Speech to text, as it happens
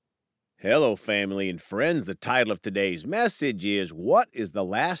Hello, family and friends. The title of today's message is What is the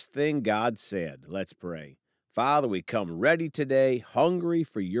Last Thing God Said? Let's pray. Father, we come ready today, hungry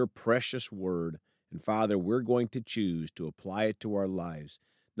for your precious word. And Father, we're going to choose to apply it to our lives,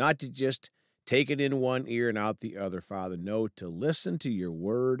 not to just take it in one ear and out the other, Father. No, to listen to your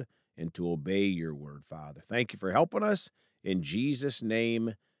word and to obey your word, Father. Thank you for helping us. In Jesus'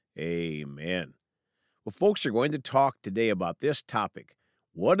 name, amen. Well, folks are going to talk today about this topic.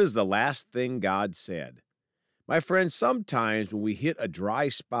 What is the last thing God said? My friends, sometimes when we hit a dry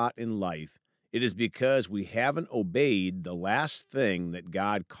spot in life, it is because we haven't obeyed the last thing that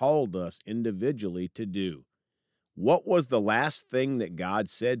God called us individually to do. What was the last thing that God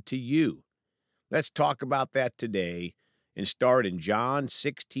said to you? Let's talk about that today and start in John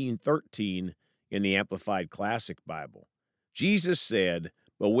 16:13 in the Amplified Classic Bible. Jesus said,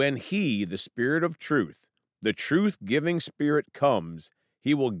 "But when He, the Spirit of truth, the truth-giving Spirit comes,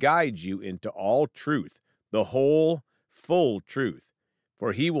 He will guide you into all truth, the whole, full truth.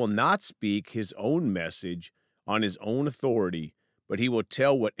 For He will not speak His own message on His own authority, but He will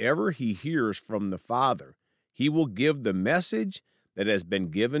tell whatever He hears from the Father. He will give the message that has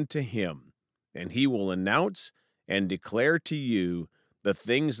been given to Him, and He will announce and declare to you the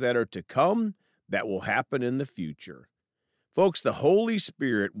things that are to come that will happen in the future." Folks, the Holy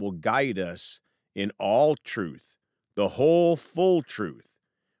Spirit will guide us in all truth, the whole, full truth,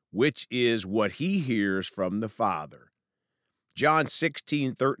 which is what He hears from the Father. John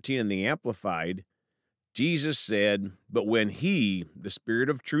 16:13 in the Amplified, Jesus said, "But when He, the Spirit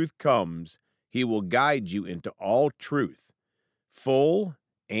of truth, comes, He will guide you into all truth, full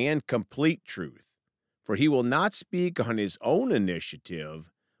and complete truth. For He will not speak on His own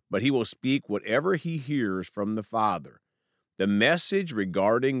initiative, but He will speak whatever He hears from the Father, the message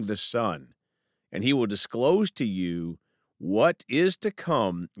regarding the Son, and He will disclose to you what is to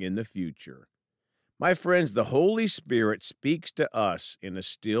come in the future." My friends, the Holy Spirit speaks to us in a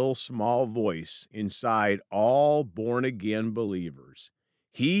still small voice inside all born-again believers.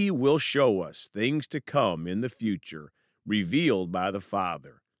 He will show us things to come in the future revealed by the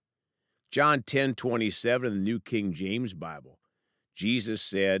Father. John 10:27 in the New King James Bible, Jesus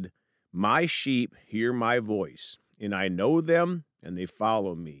said, "My sheep hear my voice, and I know them, and they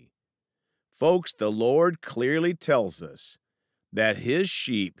follow me." Folks, the Lord clearly tells us that His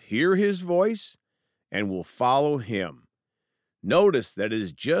sheep hear His voice and will follow Him. Notice that it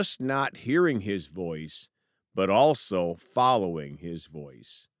is just not hearing His voice, but also following His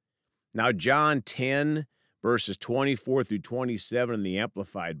voice. Now, John 10, verses 24 through 27 in the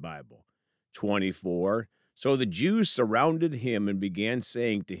Amplified Bible. 24, "So the Jews surrounded Him and began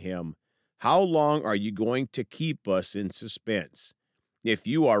saying to Him, 'How long are you going to keep us in suspense? If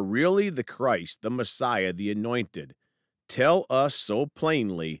you are really the Christ, the Messiah, the Anointed, tell us so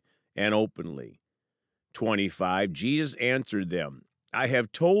plainly and openly.' 25, Jesus answered them, 'I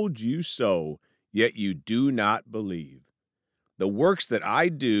have told you so, yet you do not believe. The works that I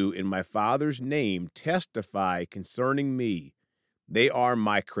do in my Father's name testify concerning me. They are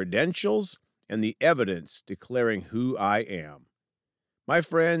my credentials and the evidence declaring who I am.'" My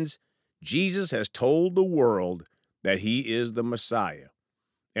friends, Jesus has told the world that He is the Messiah,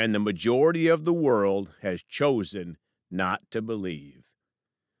 and the majority of the world has chosen not to believe.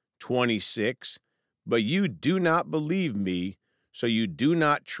 26, "But you do not believe me, so you do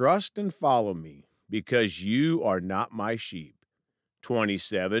not trust and follow me, because you are not my sheep."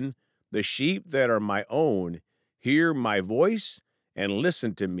 27, "The sheep that are my own hear my voice and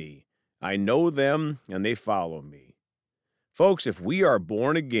listen to me. I know them, and they follow me." Folks, if we are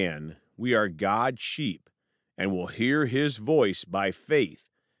born again, we are God's sheep, and will hear His voice by faith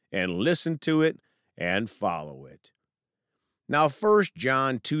and listen to it and follow it. Now, 1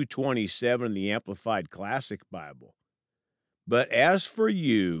 John 2:27 in the Amplified Classic Bible, "But as for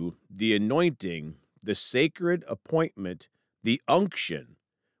you, the anointing, the sacred appointment, the unction,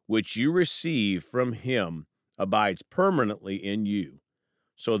 which you receive from Him abides permanently in you.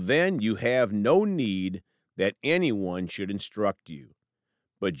 So then you have no need that anyone should instruct you.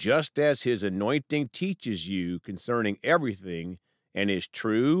 But just as His anointing teaches you concerning everything, and is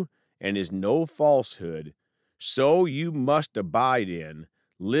true, and is no falsehood, so you must abide in,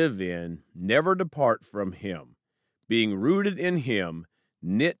 live in, never depart from Him, being rooted in Him,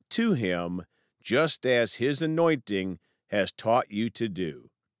 knit to Him, just as His anointing has taught you to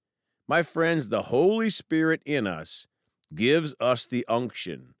do." My friends, the Holy Spirit in us gives us the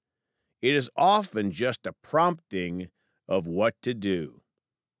unction. It is often just a prompting of what to do.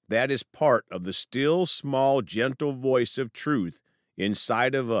 That is part of the still, small, gentle voice of truth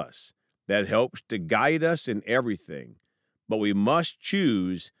inside of us that helps to guide us in everything. But we must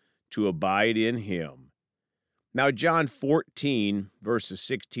choose to abide in him. Now, John 14, verses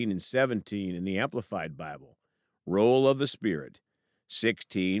 16 and 17 in the Amplified Bible, role of the Spirit.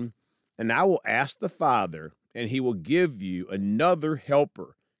 16, and I will ask the Father, and he will give you another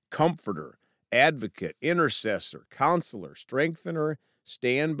helper, comforter, advocate, intercessor, counselor, strengthener,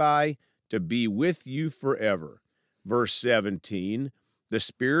 standby, to be with you forever. Verse 17, the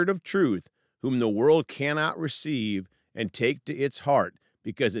Spirit of truth, whom the world cannot receive and take to its heart,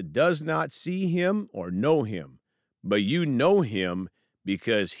 because it does not see him or know him. But you know him,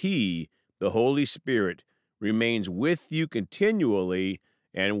 because he, the Holy Spirit, remains with you continually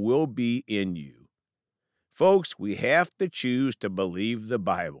and will be in you. Folks, we have to choose to believe the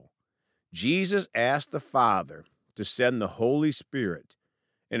Bible. Jesus asked the Father to send the Holy Spirit,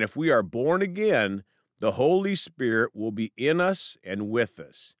 and if we are born again, the Holy Spirit will be in us and with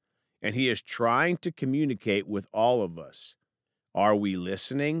us, and he is trying to communicate with all of us. Are we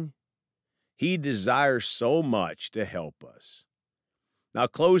listening? He desires so much to help us. Now,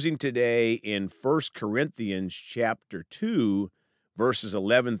 closing today in 1 Corinthians chapter 2, verses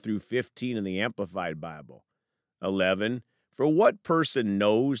 11 through 15 in the Amplified Bible. 11, for what person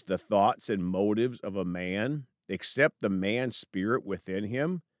knows the thoughts and motives of a man, except the man's spirit within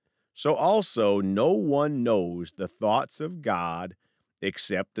him? So also no one knows the thoughts of God,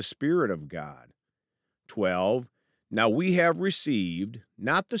 except the Spirit of God. 12, now we have received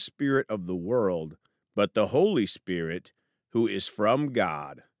not the spirit of the world, but the Holy Spirit, who is from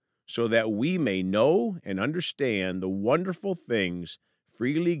God, so that we may know and understand the wonderful things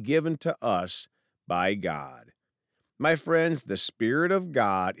freely given to us by God. My friends, the Spirit of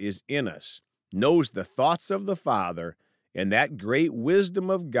God is in us, knows the thoughts of the Father, and that great wisdom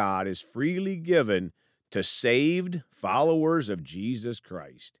of God is freely given to saved followers of Jesus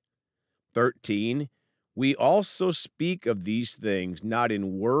Christ. 13, we also speak of these things not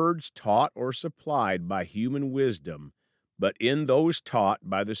in words taught or supplied by human wisdom, but in those taught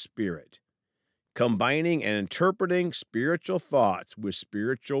by the Spirit, combining and interpreting spiritual thoughts with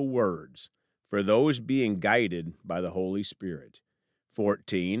spiritual words, for those being guided by the Holy Spirit.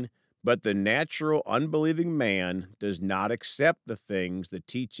 14, but the natural unbelieving man does not accept the things, the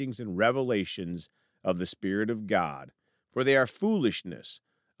teachings, and revelations of the Spirit of God, for they are foolishness,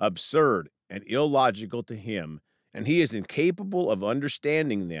 absurd, and illogical to him, and he is incapable of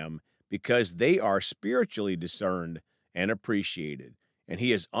understanding them because they are spiritually discerned and appreciated, and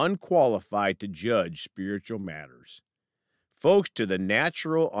he is unqualified to judge spiritual matters. Folks, to the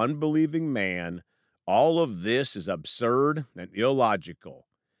natural, unbelieving man, all of this is absurd and illogical,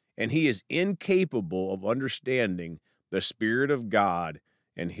 and he is incapable of understanding the Spirit of God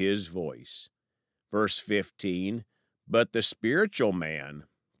and his voice. Verse 15, but the spiritual man,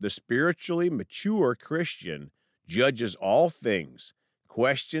 the spiritually mature Christian, judges all things,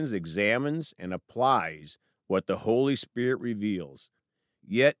 questions, examines, and applies what the Holy Spirit reveals,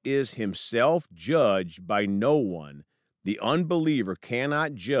 yet is himself judged by no one. The unbeliever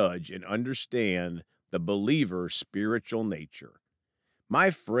cannot judge and understand the believer's spiritual nature. My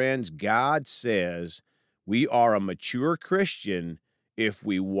friends, God says we are a mature Christian if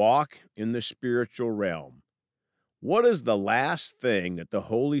we walk in the spiritual realm. What is the last thing that the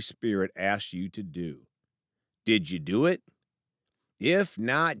Holy Spirit asks you to do? Did you do it? If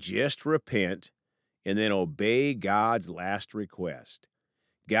not, just repent and then obey God's last request.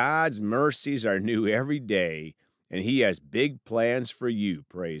 God's mercies are new every day, and he has big plans for you,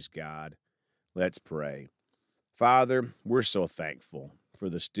 praise God. Let's pray. Father, we're so thankful for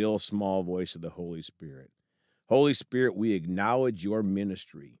the still small voice of the Holy Spirit. Holy Spirit, we acknowledge your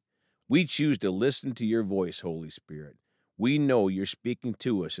ministry. We choose to listen to your voice, Holy Spirit. We know you're speaking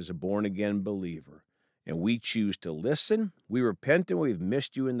to us as a born-again believer, and we choose to listen. We repent and we've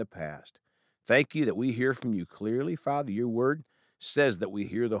missed you in the past. Thank you that we hear from you clearly, Father. Your word says that we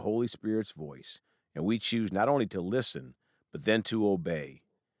hear the Holy Spirit's voice, and we choose not only to listen, but then to obey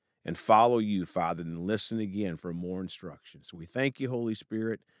and follow you, Father, and listen again for more instructions. So we thank you, Holy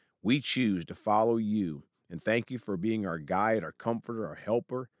Spirit. We choose to follow you, and thank you for being our guide, our comforter, our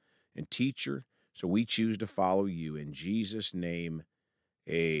helper, and teacher. So we choose to follow you. In Jesus' name,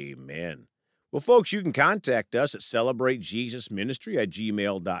 amen. Well, folks, you can contact us at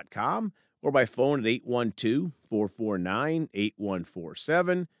celebratejesusministry@gmail.com or by phone at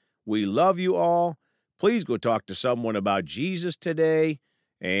 812-449-8147. We love you all. Please go talk to someone about Jesus today.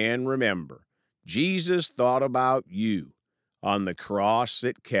 And remember, Jesus thought about you on the cross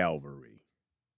at Calvary.